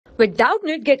With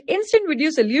Doubtnut, get instant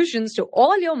video solutions to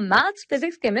all your maths,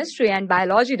 physics, chemistry, and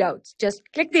biology doubts. Just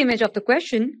click the image of the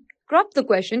question, crop the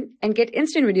question, and get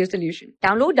instant video solution.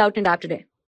 Download Doubtnut app today.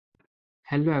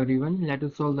 Hello everyone, let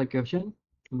us solve the question.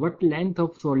 What length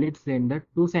of solid cylinder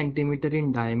 2 cm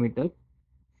in diameter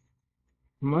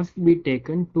must be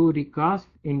taken to recast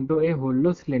into a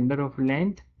hollow cylinder of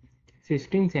length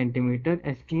 16 cm,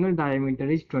 external diameter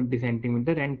is 20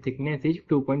 cm and thickness is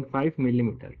 2.5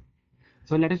 mm.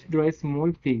 So let us draw a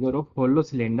small figure of hollow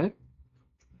cylinder.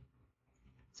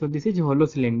 So this is hollow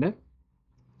cylinder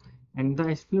and the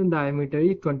external diameter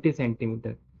is 20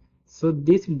 cm. So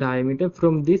this diameter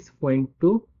from this point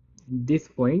to this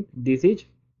point, this is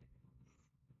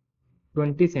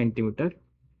 20 cm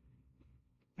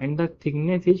and the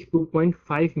thickness is 2.5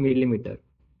 mm.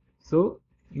 So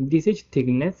this is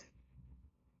thickness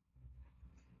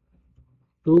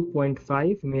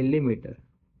 2.5 mm.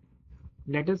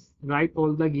 Let us write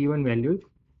all the given values.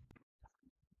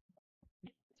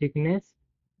 Thickness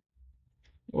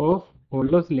of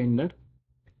hollow cylinder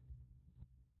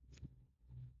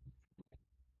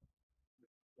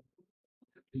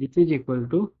this is equal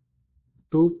to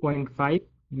 2.5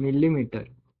 mm,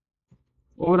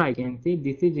 or I can say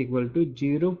this is equal to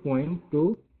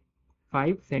 0.25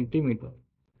 cm.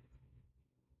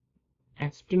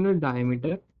 External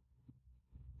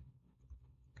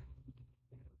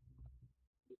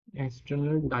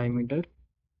diameter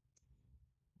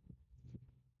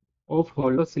of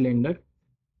hollow cylinder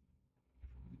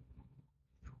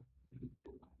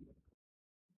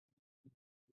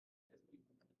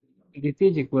this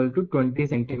is equal to 20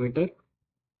 cm.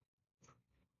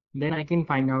 Then I can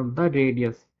find out the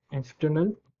radius.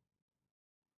 External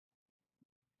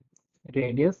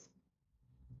radius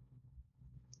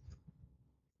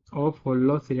of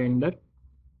hollow cylinder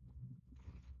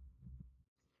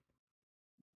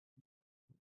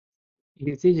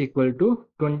this is equal to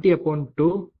 20 upon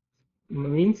 2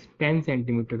 means 10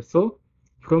 centimeters. So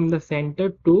from the center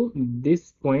to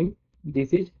this point,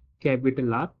 this is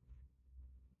capital R.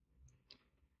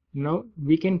 Now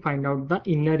we can find out the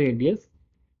inner radius.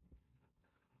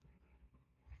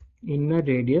 Inner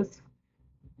radius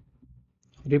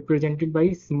represented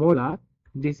by small r.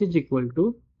 This is equal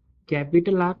to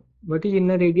capital R. What is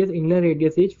inner radius? Inner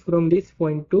radius is from this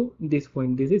point to this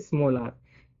point. This is small r.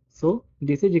 So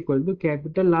this is equal to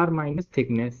capital R minus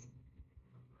thickness,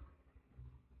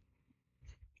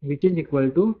 which is equal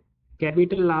to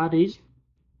capital R is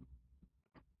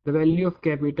the value of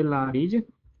capital R is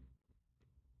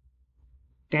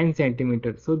 10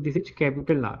 centimeters. So this is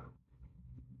capital R.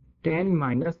 10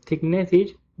 minus thickness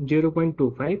is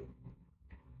 0.25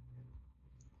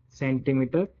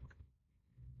 centimeter.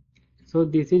 So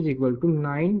this is equal to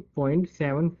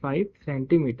 9.75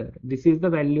 centimeter. This is the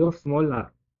value of small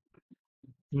r.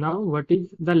 Now what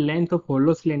is the length of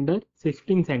hollow cylinder?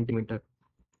 16 centimeter.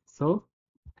 So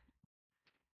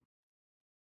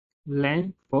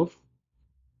length of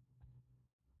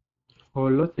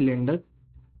hollow cylinder,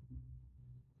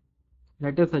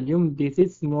 let us assume this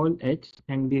is small h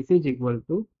and this is equal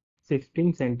to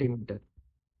 16 centimeter.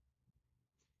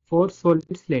 For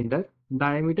solid cylinder,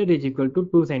 diameter is equal to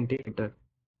 2 centimeter.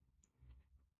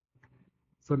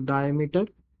 So diameter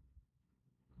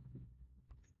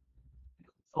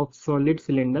of solid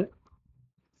cylinder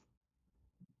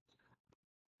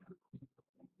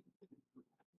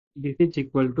this is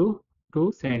equal to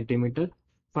 2 centimeter.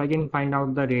 So I can find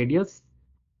out the radius.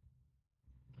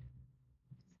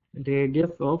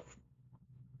 Radius of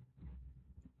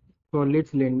solid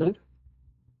cylinder,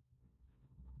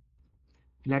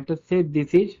 let us say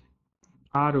this is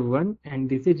R1 and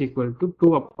this is equal to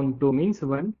 2 upon 2 means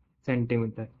 1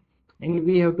 centimeter, and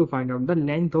we have to find out the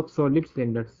length of solid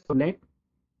cylinder. So let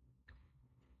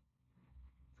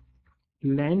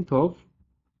length of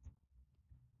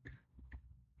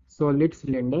solid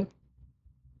cylinder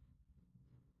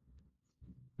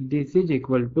this is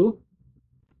equal to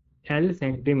L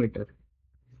centimeter.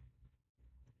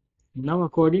 Now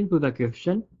according to the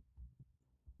question,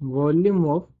 volume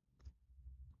of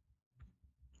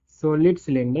solid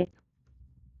cylinder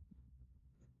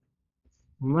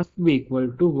must be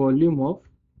equal to volume of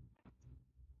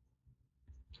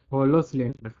hollow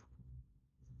cylinder.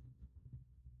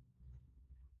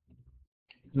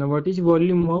 Now what is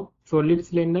volume of solid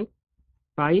cylinder?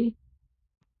 Pi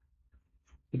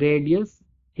radius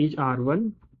is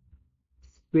R1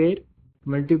 square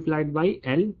multiplied by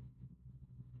L.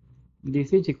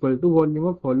 This is equal to volume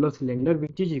of hollow cylinder,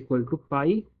 which is equal to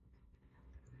pi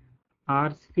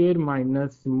r square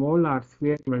minus small r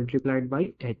square multiplied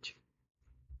by h.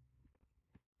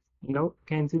 Now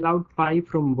cancel out pi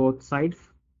from both sides.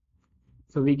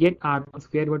 So we get R1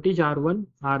 square. What is R1?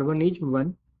 R1 is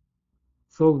 1.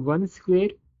 So 1 square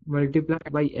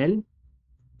multiplied by L.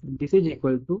 This is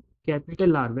equal to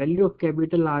capital R. Value of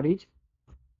capital R is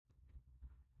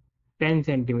 10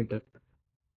 centimeter.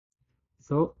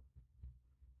 So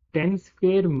 10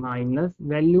 square minus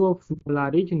value of small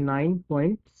r is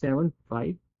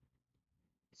 9.75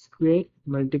 square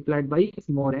multiplied by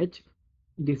small h.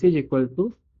 This is equal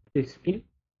to 16.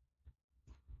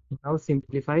 Now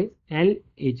simplify. L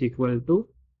is equal to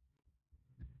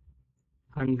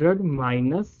 100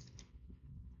 minus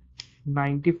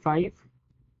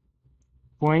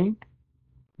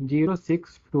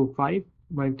 95.0625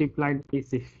 multiplied by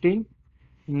 16.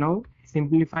 Now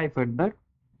simplify further.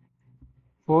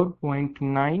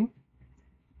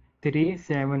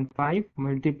 4.9375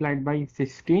 multiplied by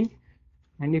 16,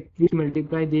 and if we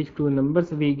multiply these two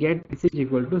numbers, we get this is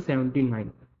equal to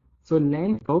 79. So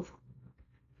length of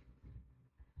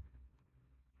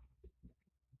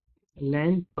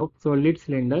solid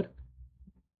cylinder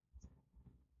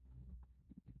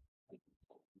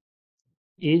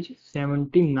is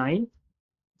 79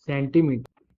 centimeter.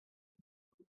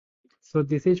 So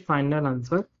this is final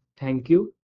answer. Thank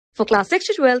you. For class 6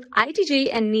 to 12, IIT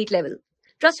JEE and NEET level.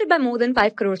 Trusted by more than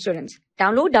 5 crore students.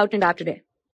 Download Doubtnut app today.